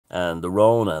and the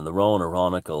Rona and the Rona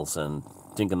Chronicles, and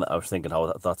I was thinking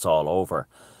how that's all over.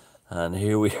 And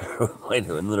here we are, wait,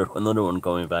 another one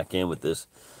coming back in with this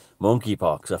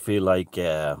monkeypox. I feel like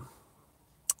Al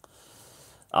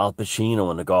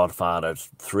Pacino in The Godfather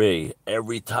 3.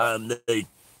 Every time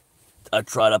I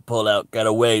try to pull out, get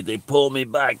away, they pull me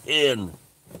back in.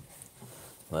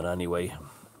 But anyway,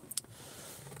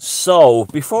 so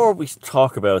before we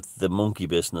talk about the monkey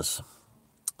business,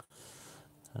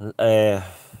 I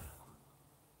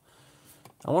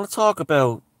want to talk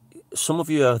about some of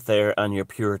you out there and your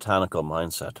puritanical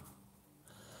mindset.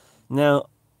 Now,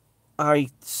 I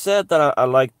said that I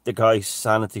like the guy's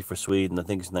Sanity for Sweden. I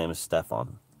think his name is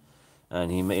Stefan.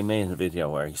 And he made a video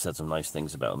where he said some nice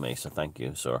things about me, so thank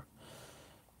you, sir.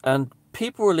 And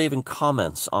people were leaving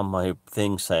comments on my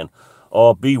thing saying,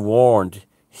 oh, be warned,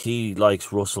 he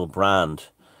likes Russell Brand,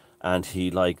 and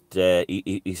he's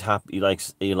happy, he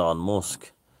likes Elon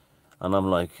Musk. And I'm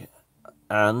like,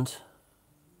 and?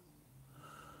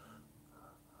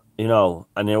 You know,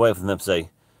 and you're waiting for them to say,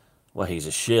 well, he's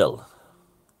a shill.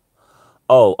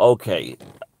 Oh, okay,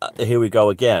 here we go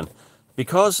again.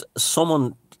 Because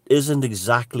someone isn't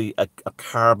exactly a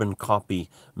carbon copy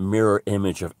mirror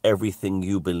image of everything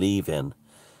you believe in,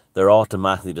 they're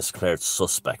automatically declared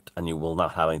suspect and you will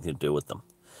not have anything to do with them.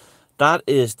 That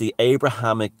is the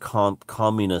Abrahamic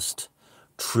communist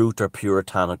truth or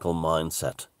puritanical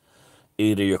mindset.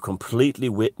 Either you're completely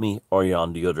with me or you're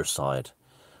on the other side.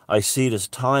 I see this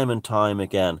time and time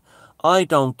again. I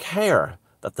don't care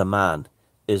that the man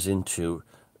has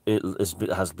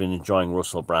been enjoying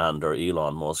Russell Brand or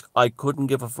Elon Musk. I couldn't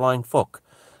give a flying fuck.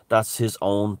 That's his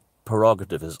own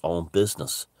prerogative, his own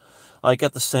business. I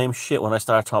get the same shit when I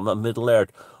start talking about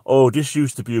Middle-earth. Oh, this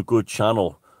used to be a good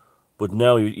channel, but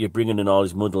now you're bringing in all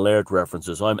these Middle-earth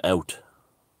references. I'm out.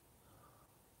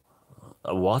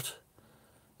 What?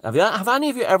 Have any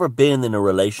of you ever been in a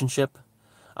relationship?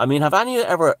 I mean, have any of you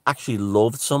ever actually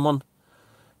loved someone?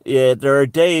 Yeah, there are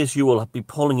days you will be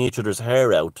pulling each other's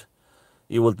hair out.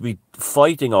 You will be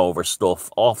fighting over stuff,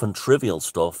 often trivial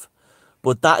stuff,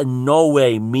 but that in no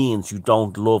way means you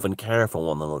don't love and care for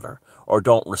one another or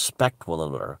don't respect one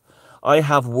another. I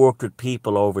have worked with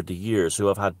people over the years who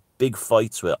I've had big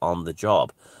fights with on the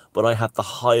job, but I have the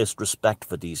highest respect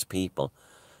for these people.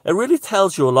 It really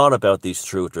tells you a lot about these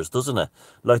truthers, doesn't it?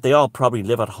 Like, they all probably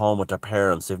live at home with their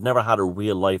parents. They've never had a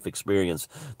real life experience.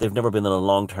 They've never been in a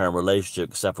long-term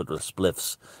relationship except with their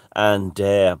spliffs. And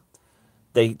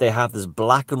they have this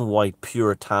black and white,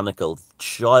 puritanical,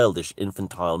 childish,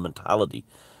 infantile mentality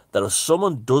that if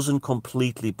someone doesn't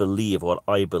completely believe what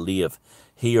I believe,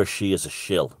 he or she is a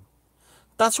shill.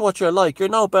 That's what you're like. You're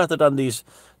no better than these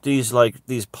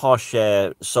posh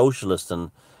socialists and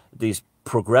these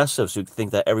progressives who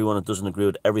think that everyone who doesn't agree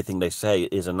with everything they say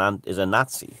is a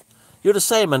Nazi. You're the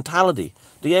same mentality.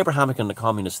 The Abrahamic and the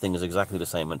communist thing is exactly the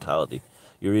same mentality.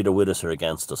 You're either with us or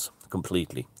against us,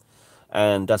 completely.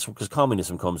 And that's because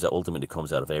communism ultimately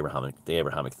comes out of the Abrahamic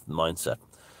mindset.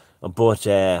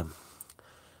 But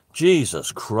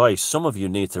Jesus Christ, some of you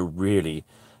need to really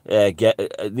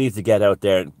get out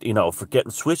there, you know,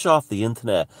 switch off the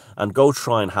internet and go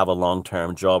try and have a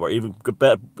long-term job, or even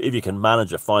if you can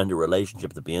manage it, find a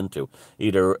relationship to be into,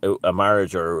 either a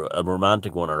marriage or a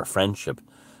romantic one or a friendship,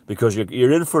 because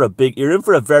you're in for a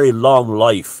very long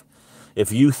life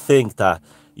if you think that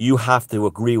you have to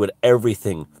agree with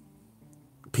everything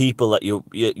people that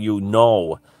you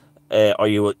know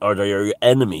or they're your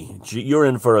enemy. You're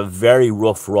in for a very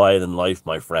rough ride in life,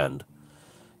 my friend.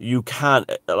 You can't,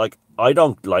 I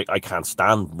can't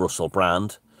stand Russell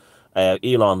Brand.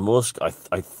 Elon Musk,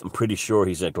 I'm pretty sure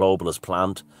he's a globalist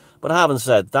plant. But having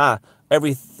said that,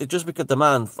 just because the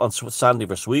man on Sandy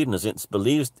for Sweden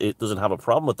believes it doesn't have a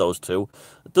problem with those two,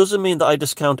 it doesn't mean that I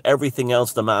discount everything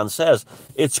else the man says.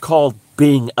 It's called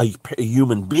being a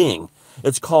human being.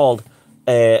 It's called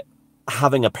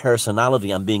having a personality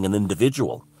and being an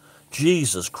individual.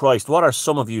 Jesus Christ, what are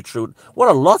lots of you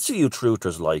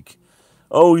truthers like?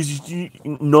 Oh,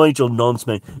 Nigel Nonce,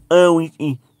 man. Oh,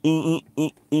 he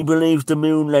believes the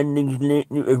moon landing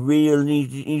is real.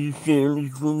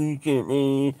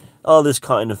 All this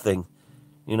kind of thing.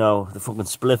 You know, the fucking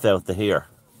spliff out the here.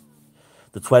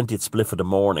 The 20th spliff of the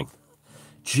morning.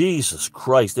 Jesus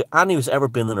Christ. If anyone's ever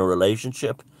been in a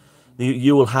relationship,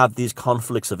 you will have these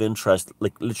conflicts of interest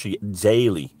like literally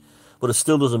daily. But it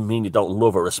still doesn't mean you don't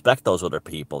love or respect those other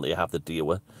people that you have to deal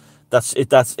with. That's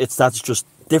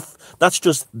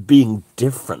just being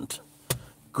different.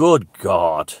 Good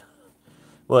God.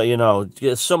 Well, you know,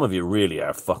 some of you really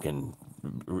are fucking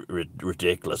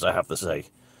ridiculous, I have to say.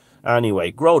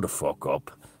 Anyway, grow the fuck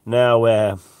up.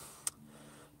 Now,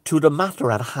 to the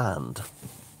matter at hand.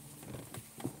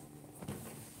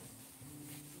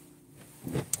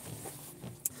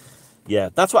 Yeah,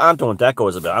 that's what Anto and Deco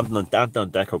is about. Anto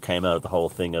and Deco came out of the whole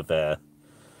thing of the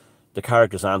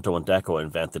characters Anto and Deco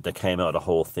invented. They came out of the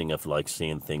whole thing of like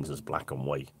seeing things as black and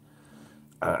white.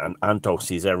 And Anto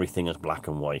sees everything as black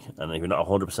and white. And if you're not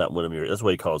 100% with him, that's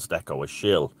why he calls Deco a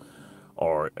shill.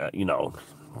 Or, you know,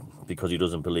 because he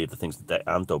doesn't believe the things that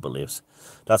Anto believes.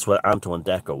 That's what Anto and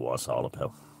Deco was all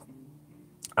about.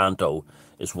 Anto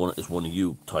is one of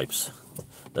you types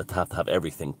that have to have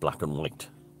everything black and white.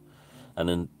 And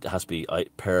then it has to be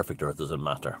perfect or it doesn't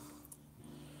matter.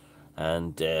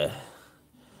 And I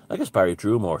guess Barry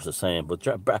Drewmore's the same, but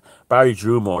Barry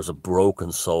Drewmore's a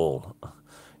broken soul.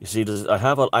 You see, I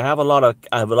have a lot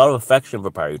of affection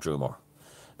for Barry Drewmore,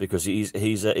 because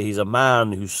he's a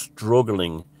man who's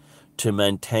struggling to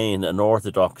maintain an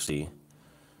orthodoxy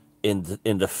in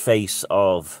the face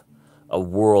of a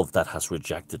world that has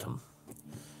rejected him.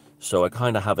 So he's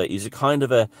a kind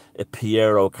of a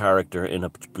Piero character in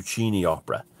a Puccini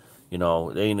opera. You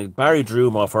know, Barry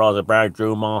Drewmore, for all the Barry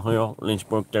Drewmore, you know,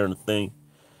 Lynchburg there and the thing.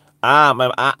 I'm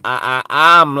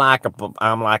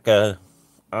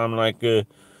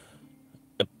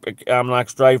like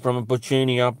straight from a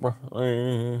Puccini opera.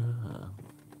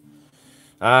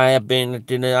 I've been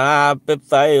failed.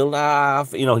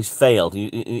 You know, he's failed.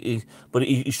 But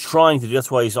he's trying to. That's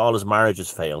why all his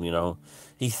marriages fail. You know,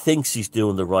 he thinks he's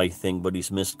doing the right thing, but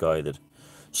he's misguided.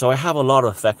 So I have a lot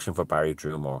of affection for Barry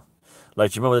Drewmore.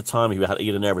 Like, do you remember the time he had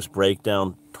a nervous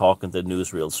breakdown talking to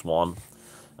Newsreel Swan?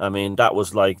 I mean, that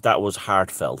was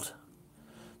heartfelt.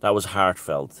 That was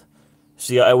heartfelt.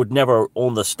 See, I would never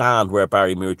understand where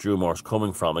Barry Drewmore is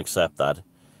coming from, except that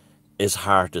his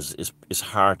heart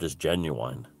is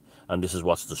genuine, and this is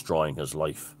what's destroying his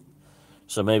life.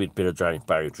 So maybe a bit of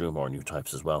Barry Drewmore new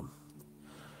types as well.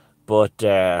 But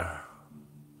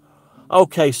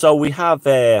okay, so we have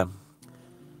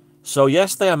so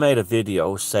yesterday I made a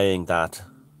video saying that,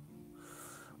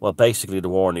 well, basically the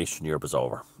war in Eastern Europe is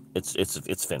over.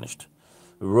 It's finished.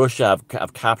 Russia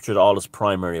have captured all its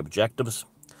primary objectives,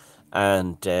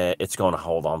 and it's going to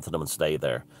hold on to them and stay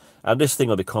there. And this thing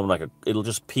will become it'll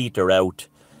just peter out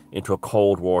into a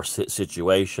Cold War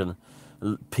situation.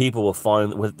 People will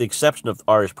find, with the exception of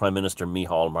Irish Prime Minister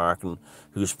Micheál Martin,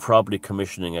 who's probably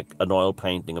commissioning an oil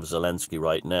painting of Zelensky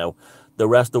right now, the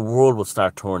rest of the world will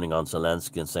start turning on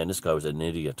Zelensky and saying this guy was an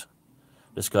idiot.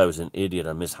 This guy was an idiot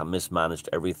and mismanaged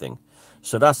everything.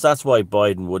 So that's why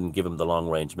Biden wouldn't give him the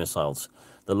long-range missiles.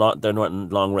 They're not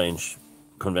long-range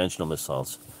conventional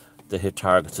missiles. They hit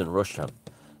targets in Russia.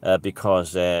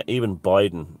 Because even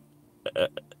Biden,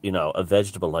 you know, a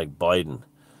vegetable like Biden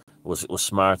was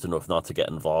smart enough not to get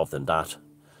involved in that.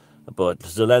 But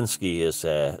Zelensky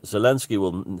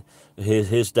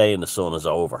his day in the sun is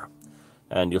over.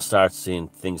 And you'll start seeing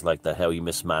things like that, how he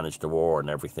mismanaged the war and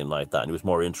everything like that. And he was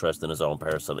more interested in his own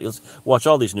personal. You'll watch,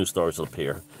 all these new stories will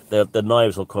appear. The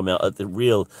knives will come out. The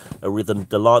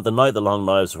night the long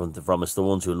knives from us, the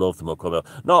ones who love them will come out.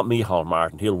 Not Micheál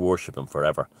Martin. He'll worship him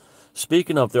forever.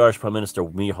 Speaking of the Irish Prime Minister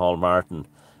Micheál Martin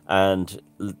and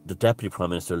the Deputy Prime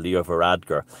Minister Leo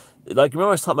Varadkar, like, remember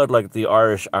I was talking about like the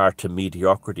Irish are to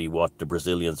mediocrity what the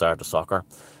Brazilians are to soccer?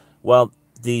 Well,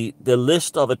 the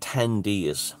list of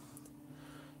attendees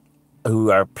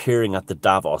who are appearing at the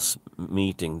Davos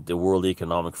meeting, the World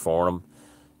Economic Forum,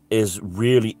 is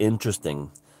really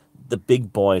interesting. The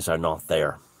big boys are not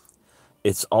there.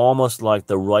 It's almost like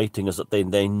the writing is that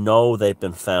they know they've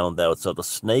been found out, so the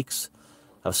snakes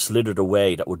have slithered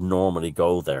away that would normally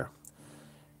go there.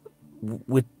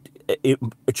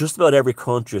 Just about every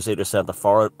country has either sent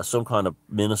some kind of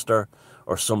minister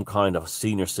or some kind of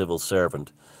senior civil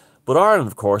servant. But Ireland,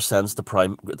 of course, sends the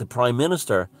prime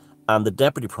minister and the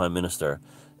deputy prime minister,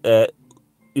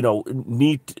 you know,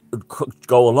 need to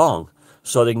go along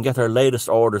so they can get their latest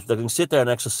orders. They can sit there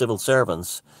next to civil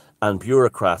servants and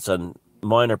bureaucrats and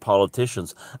minor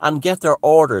politicians and get their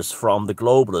orders from the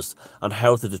globalists on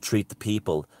how to treat the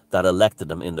people that elected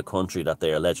them in the country that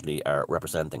they allegedly are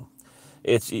representing.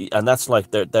 And that's like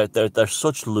they're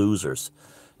such losers.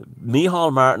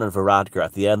 Micheál Martin and Varadkar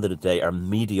at the end of the day are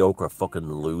mediocre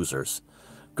fucking losers.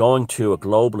 Going to a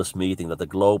globalist meeting that the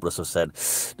globalists have said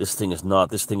this thing is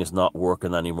not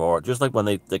working anymore. Just like when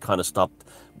they kind of stopped,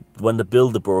 when the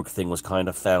Bilderberg thing was kind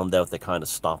of found out, they kind of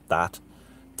stopped that.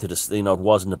 To this, you know, it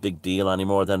wasn't a big deal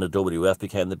anymore. Then the WWF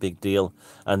became the big deal,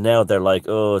 and now they're like,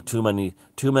 oh, too many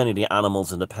of the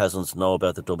animals and the peasants know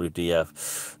about the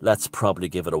WWF. Let's probably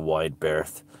give it a wide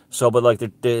berth. So, but like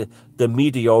the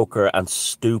mediocre and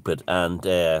stupid and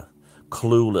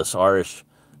clueless Irish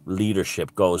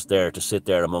leadership goes there to sit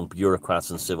there among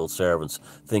bureaucrats and civil servants,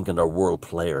 thinking they're world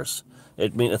players.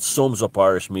 It sums up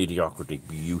Irish mediocrity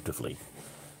beautifully.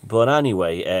 But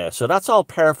anyway, so that's all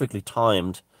perfectly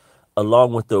timed,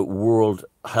 along with the World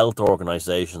Health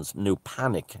Organization's new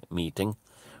panic meeting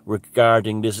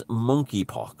regarding this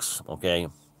monkeypox. Okay.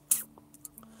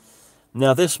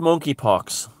 Now, this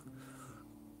monkeypox,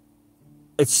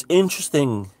 it's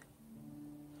interesting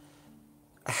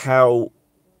how.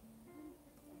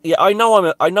 Yeah,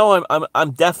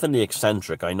 I'm definitely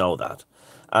eccentric. I know that,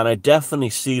 and I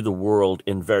definitely see the world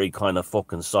in very kind of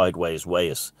fucking sideways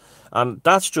ways, and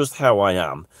that's just how I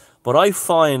am. But I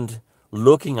find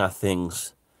looking at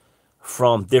things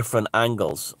from different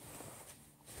angles,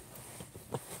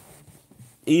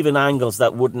 even angles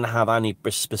that wouldn't have any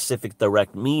specific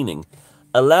direct meaning,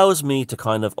 allows me to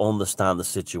kind of understand the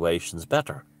situations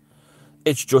better.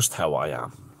 It's just how I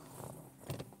am.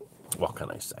 What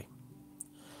can I say?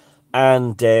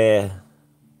 And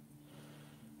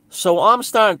so I'm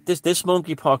starting this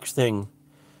monkeypox thing.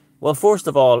 Well, first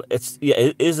of all, is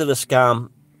it a scam?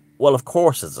 Well, of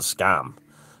course it's a scam,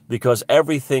 because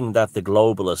everything that the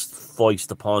globalists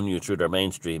foist upon you through their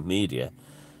mainstream media,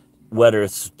 whether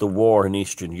it's the war in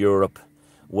Eastern Europe,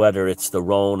 whether it's the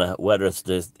Rona, whether it's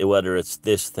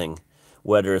this thing,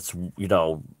 whether it's, you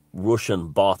know, Russian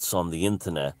bots on the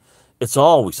internet, it's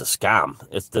always a scam.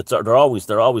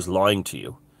 They're always lying to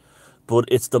you. But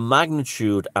it's the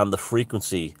magnitude and the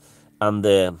frequency and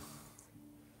the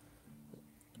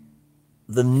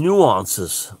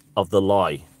nuances of the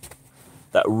lie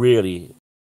that really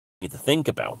need to think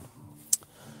about.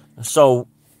 So,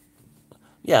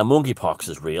 yeah, monkeypox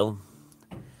is real.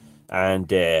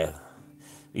 And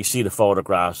you see the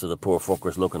photographs of the poor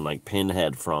fuckers looking like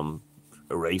Pinhead from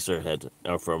Eraserhead,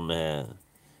 or from the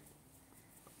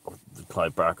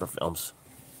Clive Barker films.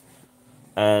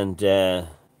 And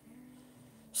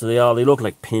so they look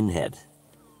like Pinhead.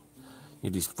 You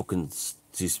have these fucking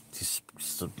these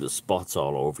little spots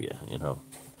all over you, you know.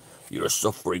 Your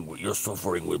suffering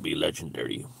will be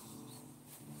legendary.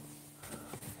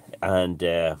 And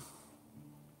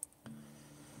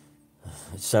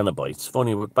Cenobites.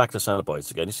 Funny, we're back to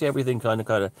Cenobites again. You see, everything kind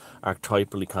of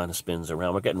archetypally kind of spins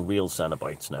around. We're getting real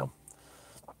Cenobites now.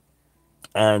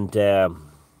 And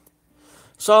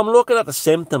so I'm looking at the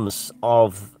symptoms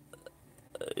of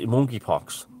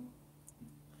monkeypox.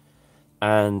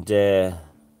 And they're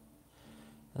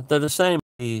the same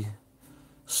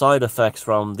side effects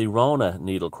from the Rona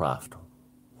needlecraft.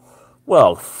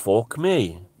 Well, fuck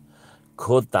me.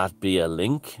 Could that be a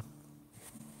link?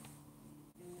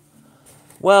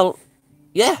 Well,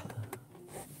 yeah.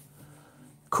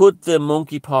 Could the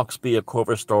monkeypox be a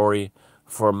cover story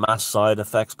for mass side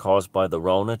effects caused by the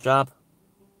Rona jab?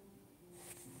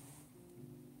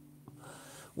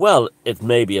 Well, it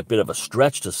may be a bit of a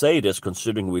stretch to say this,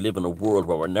 considering we live in a world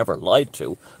where we're never lied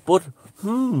to, but,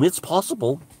 it's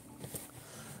possible.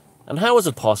 And how is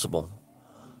it possible?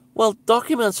 Well,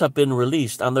 documents have been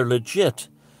released, and they're legit,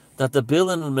 that the Bill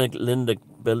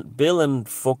and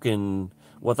fucking,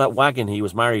 what that wagon he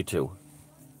was married to,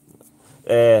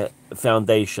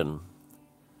 foundation,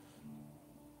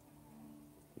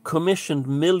 commissioned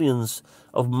millions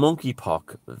of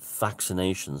monkeypox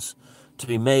vaccinations to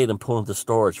be made and put into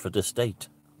storage for this date.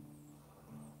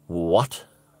 What?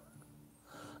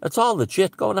 It's all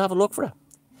legit. Go and have a look for it.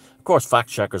 Of course, fact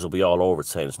checkers will be all over it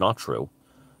saying it's not true,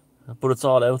 but it's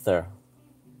all out there.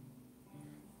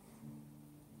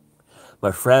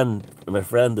 My friend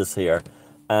is here,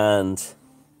 and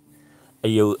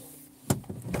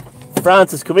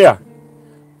Francis, come here.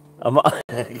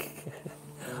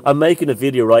 I'm making a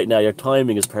video right now. Your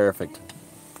timing is perfect.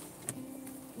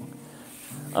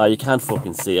 You can't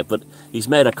fucking see it, but he's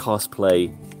made a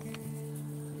cosplay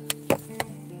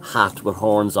hat with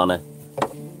horns on it.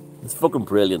 It's fucking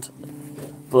brilliant.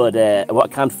 But I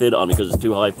can't fit it on me because it's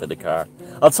too high for the car.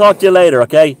 I'll talk to you later,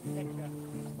 okay?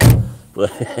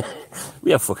 But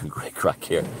we have fucking great crack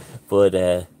here. But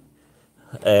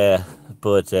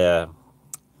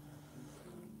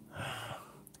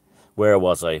where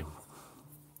was I?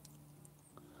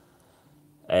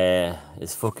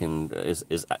 His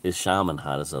shaman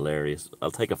hat is hilarious.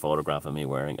 I'll take a photograph of me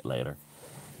wearing it later.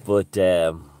 But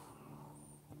so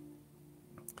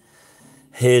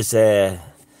is it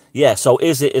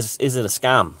a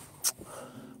scam?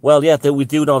 Well, yeah, we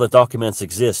do know the documents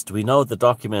exist. We know the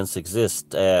documents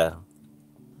exist that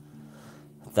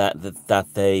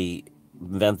they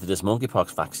invented this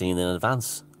monkeypox vaccine in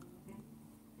advance.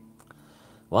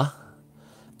 What?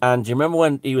 And do you remember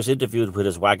when he was interviewed with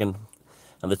his wagon,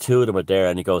 and the two of them were there,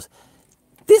 and he goes,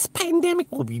 "This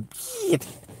pandemic will be weird,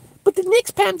 but the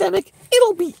next pandemic,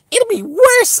 it'll be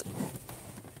worse."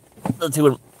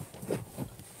 The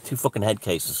two fucking head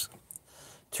cases.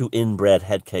 Two inbred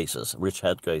head cases, rich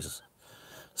head cases.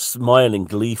 smiling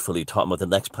gleefully, talking about the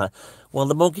next pan. Well,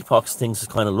 the monkeypox things is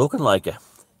kind of looking like it.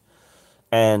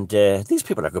 And these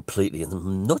people are completely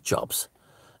in nut jobs.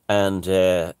 And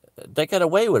they get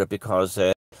away with it because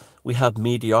we have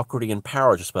mediocrity in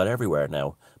power just about everywhere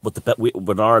now. But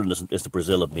but Ireland is the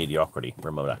Brazil of mediocrity.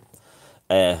 Remember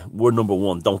that. We're number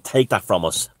one. Don't take that from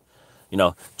us. You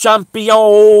know,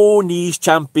 champions,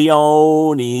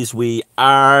 champions. We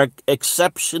are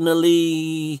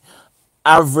exceptionally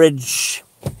average.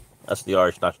 That's the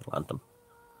Irish national anthem.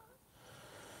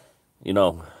 You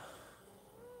know,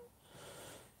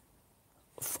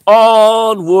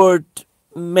 onward,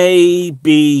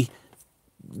 maybe.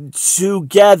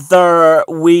 Together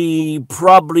we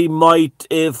probably might,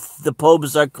 if the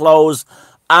pubs are closed,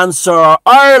 answer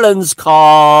Ireland's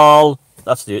call.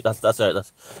 That's it.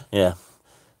 Yeah.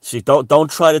 See, don't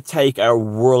try to take our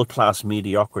world class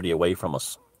mediocrity away from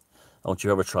us. Don't you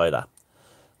ever try that.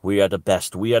 We are the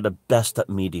best. We are the best at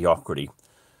mediocrity.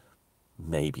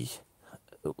 Maybe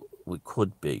we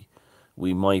could be.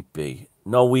 We might be.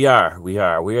 No, we are. We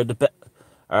are. We are the best.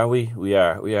 Are we? We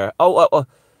are. We are.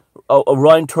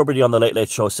 Ryan Tubridy on the Late Late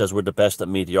Show says we're the best at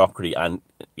mediocrity, and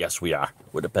yes, we are.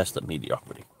 We're the best at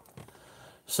mediocrity.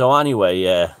 So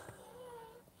anyway,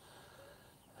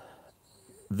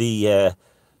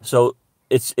 so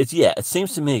it's yeah. It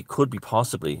seems to me it could be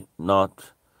possibly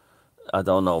not. I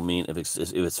don't know. I mean, if it's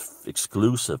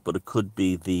exclusive, but it could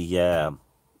be the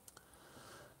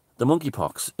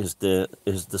monkeypox is the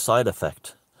side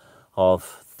effect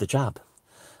of the jab,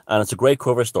 and it's a great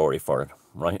cover story for it.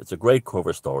 Right, it's a great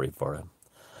cover story for it,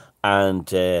 and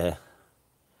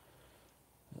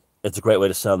it's a great way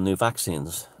to sell new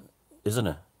vaccines, isn't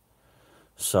it?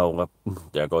 So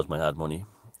there goes my ad money.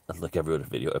 That's like every other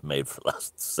video I've made for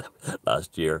last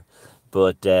year,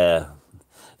 but the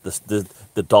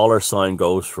dollar sign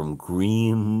goes from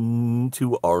green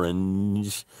to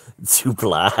orange to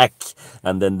black,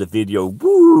 and then the video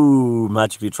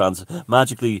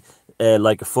magically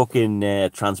like a fucking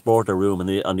transporter room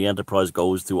on the Enterprise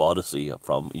goes to Odyssey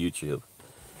from YouTube.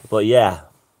 But yeah,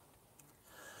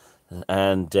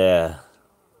 and what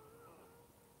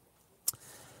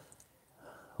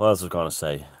else was I gonna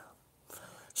say?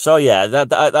 So yeah,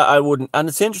 that I wouldn't. And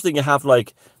it's interesting you have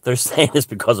like they're saying this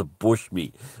because of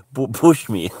bushmeat,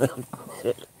 bushmeat.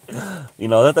 You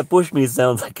know that bushmeat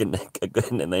sounds like a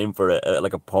good name for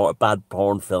a bad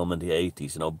porn film in the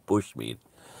 80s. You know, bushmeat.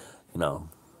 You know.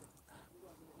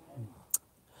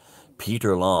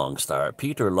 Peter Long stars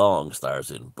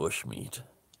in bushmeat.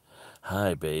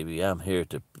 Hi, baby, I'm here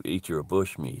to eat your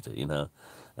bushmeat. You know,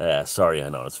 sorry, I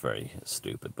know it's very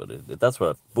stupid, but that's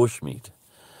what bushmeat,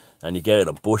 and you get it at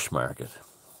a bush market.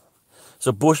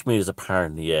 So bushmeat is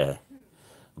apparently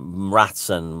rats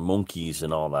and monkeys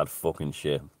and all that fucking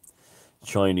shit.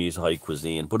 Chinese high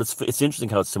cuisine, but it's interesting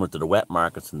how it's similar to the wet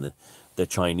markets and the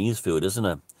Chinese food, isn't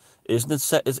it? Isn't it?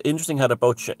 It's interesting how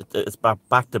it's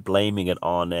back to blaming it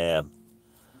on that,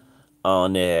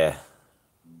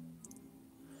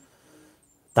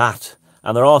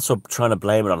 and they're also trying to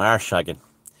blame it on arse shagging,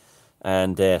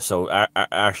 and so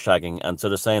arse shagging, and so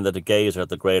they're saying that the gays are at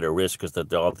the greater risk because they're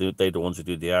the ones who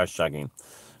do the arse shagging,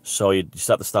 so you just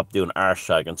have to stop doing arse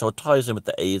shagging. So it ties in with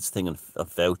the AIDS thing of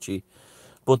Fauci,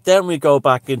 but then we go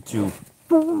back into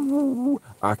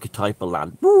archetypal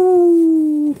land.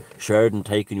 Sheridan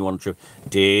taking you on a trip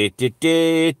to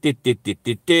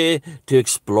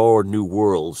explore new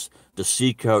worlds, to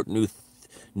seek out new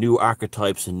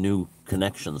archetypes and new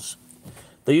connections.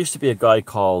 There used to be a guy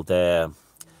called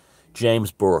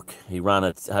James Burke. He had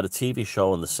a TV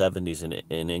show in the 70s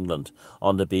in England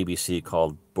on the BBC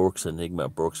called Burke's Enigma,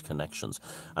 Burke's Connections,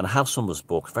 and I have some of his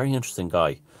books. Very interesting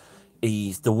guy.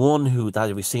 He's the one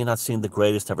have you seen the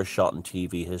greatest ever shot in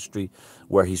TV history,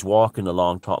 where he's walking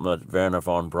along talking about Werner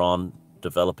von Braun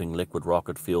developing liquid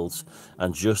rocket fuels,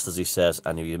 and just as he says,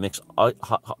 and if you mix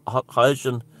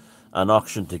hydrogen and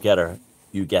oxygen together,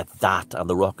 you get that, and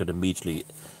the rocket immediately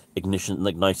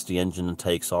ignites the engine and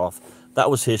takes off. That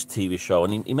was his TV show,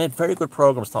 and he made very good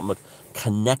programs talking about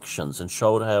connections and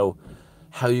showed how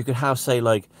you could have, say,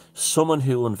 like someone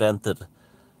who invented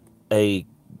a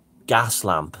gas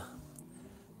lamp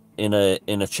in a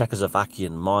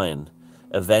Czechoslovakian mine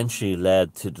eventually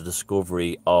led to the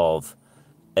discovery of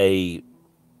a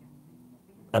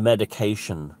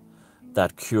medication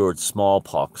that cured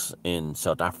smallpox in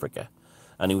South Africa.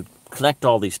 And he would connect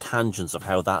all these tangents of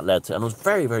how that led to, and it was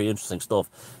very, very interesting stuff.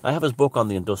 I have his book on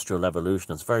the Industrial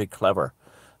Revolution. It's very clever,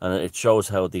 and it shows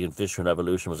how the Industrial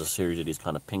Revolution was a series of these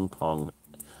kind of ping-pong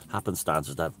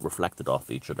happenstances that reflected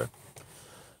off each other.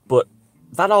 But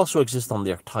that also exists on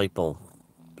the archetypal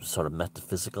sort of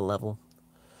metaphysical level.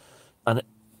 And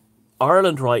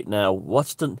Ireland right now,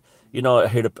 what's the, I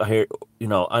hear,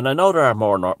 and I know there are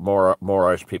more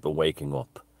Irish people waking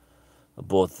up,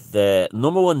 but the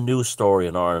number one news story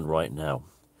in Ireland right now,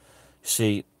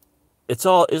 see,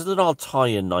 isn't it all tie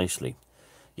in nicely?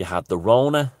 You had the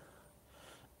Rona,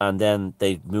 and then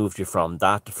they moved you from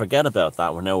that. Forget about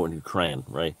that. We're now in Ukraine,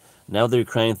 right? Now the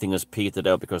Ukraine thing is petered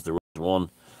out because the Russians won.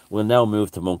 We'll now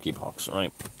move to monkeypox,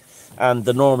 right? And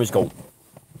the normies go,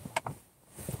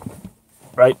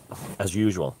 right, as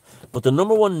usual. But the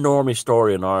number one normie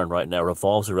story in Ireland right now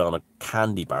revolves around a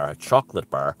candy bar, a chocolate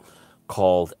bar,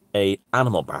 called a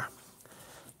animal bar.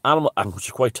 Which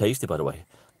is quite tasty, by the way.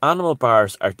 Animal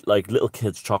bars are like little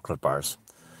kids' chocolate bars,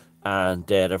 and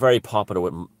they're very popular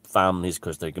with families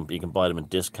because you can buy them in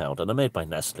discount, and they're made by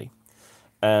Nestle.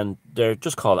 And they're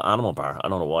just called Animal Bar. I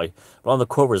don't know why. But on the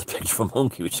cover is a picture of a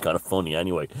monkey, which is kind of funny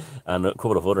anyway, and a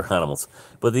couple of other animals.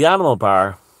 But the Animal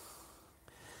Bar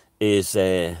is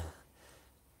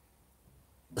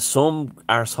some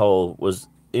arsehole was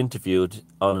interviewed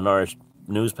on an Irish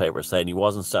newspaper saying he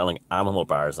wasn't selling animal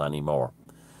bars anymore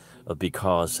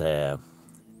because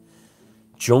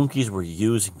junkies were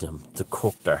using them to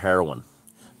cook their heroin.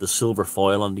 The silver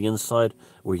foil on the inside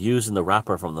were using the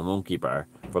wrapper from the monkey bar,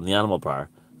 from the animal bar,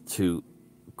 to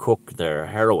cook their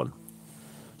heroin.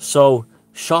 So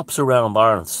shops around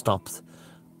Ireland stopped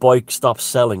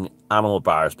selling animal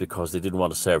bars because they didn't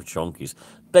want to serve junkies,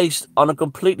 based on a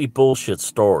completely bullshit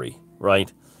story,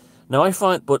 right? Now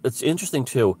but it's interesting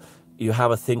too, you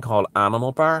have a thing called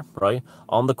Animal Bar, right?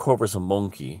 On the cover is a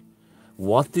monkey.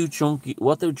 What do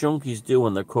junkies do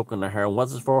when they're cooking their heroin?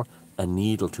 What's it for? A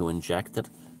needle to inject it.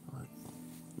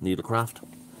 Needlecraft. Do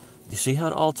you see how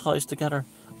it all ties together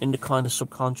in the kind of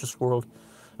subconscious world?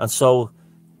 And so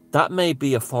that may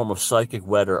be a form of psychic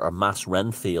weather or mass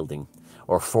Renfielding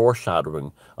or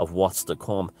foreshadowing of what's to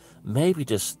come. Maybe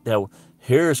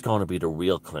here's going to be the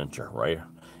real clincher, right?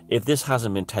 If this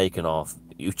hasn't been taken off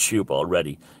YouTube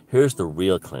already, here's the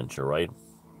real clincher, right?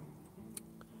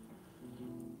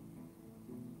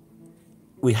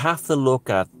 We have to look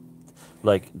at,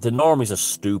 like, the normies are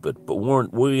stupid, but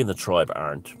we in the tribe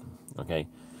aren't, okay?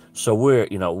 So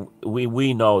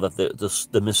we know that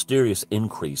the mysterious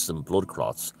increase in blood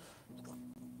clots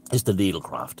is the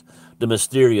needlecraft. The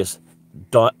mysterious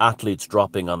athletes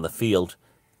dropping on the field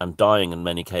and dying in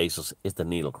many cases is the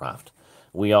needlecraft.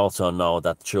 We also know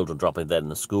that children dropping dead in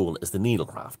the school is the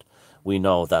needlecraft. We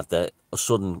know that the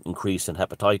sudden increase in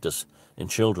hepatitis in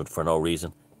children for no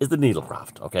reason is the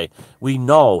needlecraft, okay? We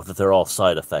know that they're all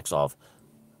side effects of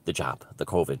the jab, the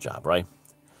COVID jab, right?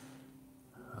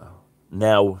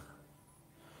 Now,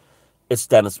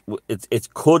 it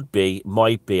could be,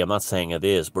 might be, I'm not saying it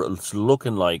is, but it's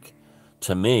looking like,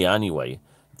 to me anyway,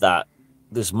 that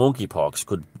this monkeypox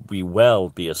could be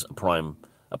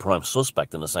a prime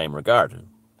suspect in the same regard,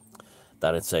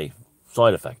 that it's a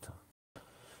side effect.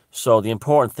 So the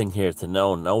important thing here to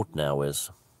note now is,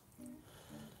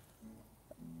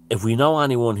 if we know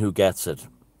anyone who gets it,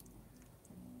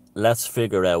 let's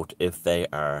figure out if they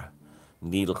are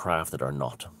needlecrafted or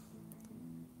not.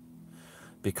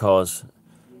 Because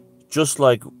just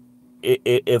like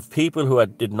if people who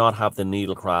did not have the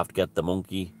needlecraft get the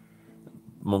monkey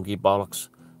bollocks,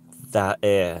 that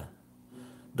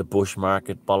the bush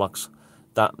market bollocks,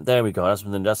 there we go.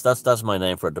 That's my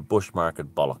name for it, the bush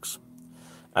market bollocks.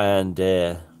 And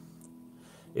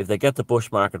if they get the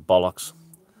bush market bollocks,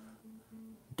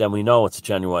 then we know it's a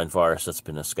genuine virus that's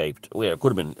been escaped. Well, it could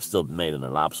have been still made in a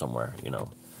lab somewhere,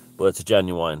 but it's a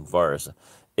genuine virus.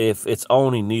 If it's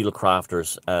only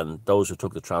needlecrafters and those who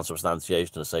took the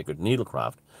transubstantiation of sacred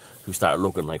needlecraft who start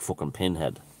looking like fucking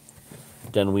Pinhead,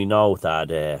 then we know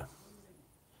that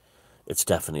it's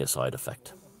definitely a side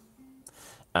effect.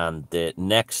 And the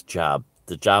next jab,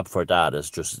 the jab for that is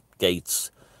just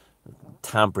Gates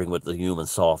tampering with the human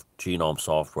genome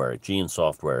software, gene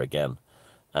software again,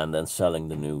 and then selling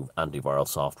the new antiviral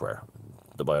software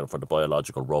for the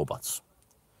biological robots.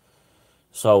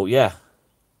 So, yeah.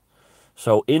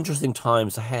 So, interesting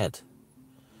times ahead.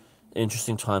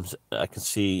 Interesting times.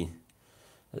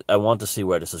 I want to see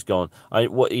where this is going.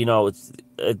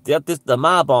 The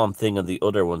Ma-bomb thing and the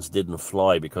other ones didn't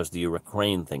fly because the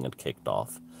Ukraine thing had kicked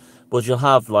off. But you'll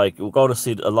have, we're going to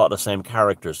see a lot of the same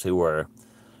characters who were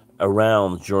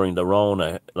around during the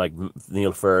Rona, like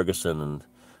Neil Ferguson and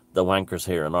the wankers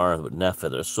here in Ireland with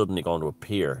Neffa. They're suddenly going to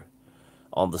appear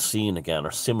on the scene again,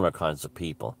 or similar kinds of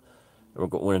people.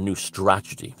 We're a new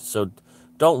strategy. So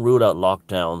don't rule out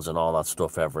lockdowns and all that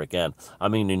stuff ever again. I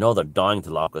mean, they're dying to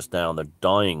lock us down. They're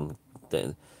dying.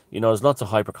 There's lots of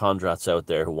hypochondriacs out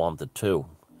there who want it too.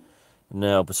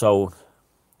 So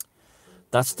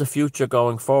that's the future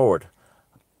going forward.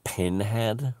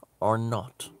 Pinhead or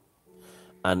not?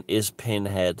 And is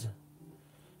Pinhead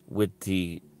with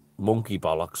the monkey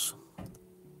bollocks,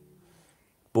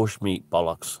 bushmeat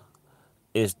bollocks,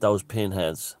 is those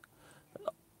pinheads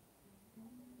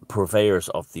purveyors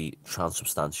of the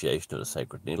transubstantiation of the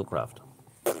sacred needlecraft?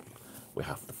 We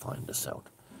have to find this out.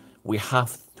 We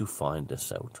have to find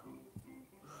this out.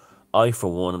 I,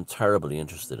 for one, am terribly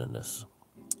interested in this.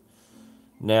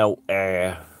 Now,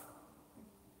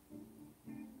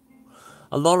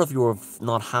 a lot of you are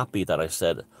not happy that I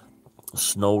said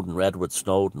Edward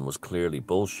Snowden was clearly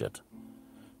bullshit,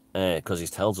 because he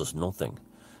tells us nothing.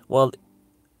 Well,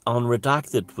 on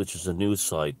Redacted, which is a news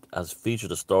site, has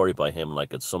featured a story by him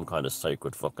like it's some kind of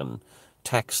sacred fucking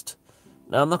text.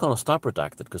 Now, I'm not going to stop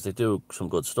Redacted because they do some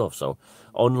good stuff. So,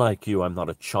 unlike you, I'm not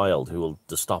a child who will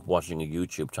just stop watching a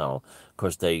YouTube channel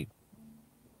because they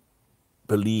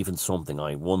believe in something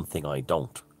one thing I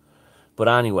don't. But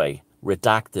anyway,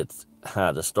 Redacted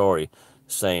had a story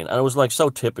saying, and it was like so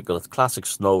typical, it's classic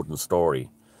Snowden story.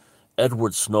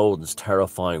 Edward Snowden's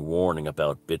terrifying warning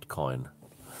about Bitcoin.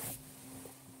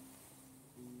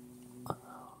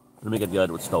 Let me get the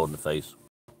Edward Snowden face.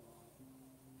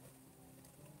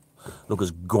 Look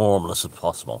as gormless as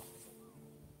possible.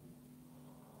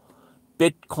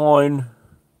 Bitcoin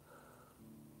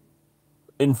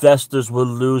investors will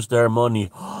lose their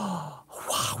money.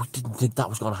 Wow, we didn't think that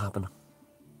was going to happen.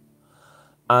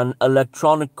 And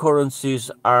electronic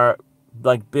currencies are,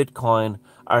 like Bitcoin,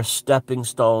 are stepping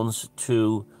stones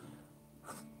to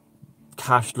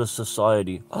cashless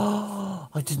society. Oh,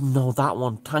 I didn't know that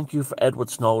one. Thank you for Edward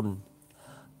Snowden.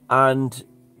 And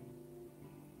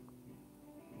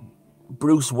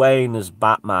Bruce Wayne is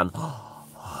Batman.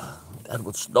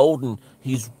 Edward Snowden,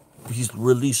 he's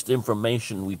released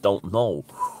information we don't know.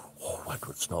 Oh,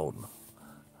 Edward Snowden.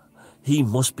 He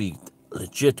must be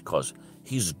legit because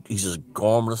he's as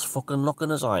gormless fucking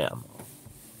looking as I am.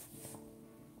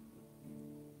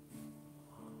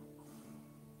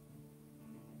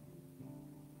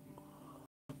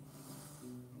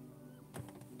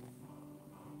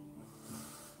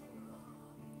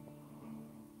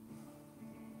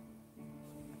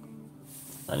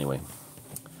 Anyway,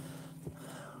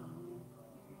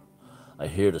 I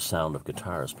hear the sound of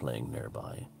guitars playing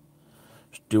nearby.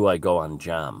 Do I go on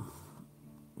jam?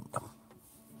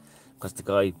 Because the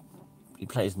guy, he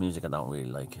plays music I don't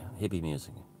really like. Hippie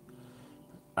music.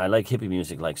 I like hippie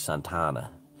music like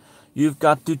Santana. You've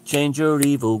got to change your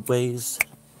evil ways,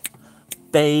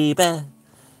 baby.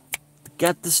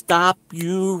 Got to stop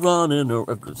you running.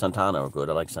 Santana are good.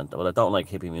 I like Santana. But I don't like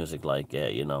hippie music like,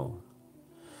 you know.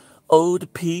 Oh, the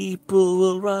people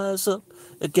will rise up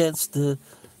against the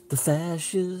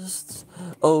fascists.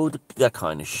 Oh, that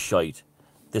kind of shite.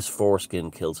 This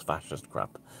foreskin kills fascist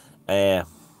crap.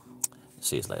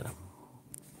 See you later.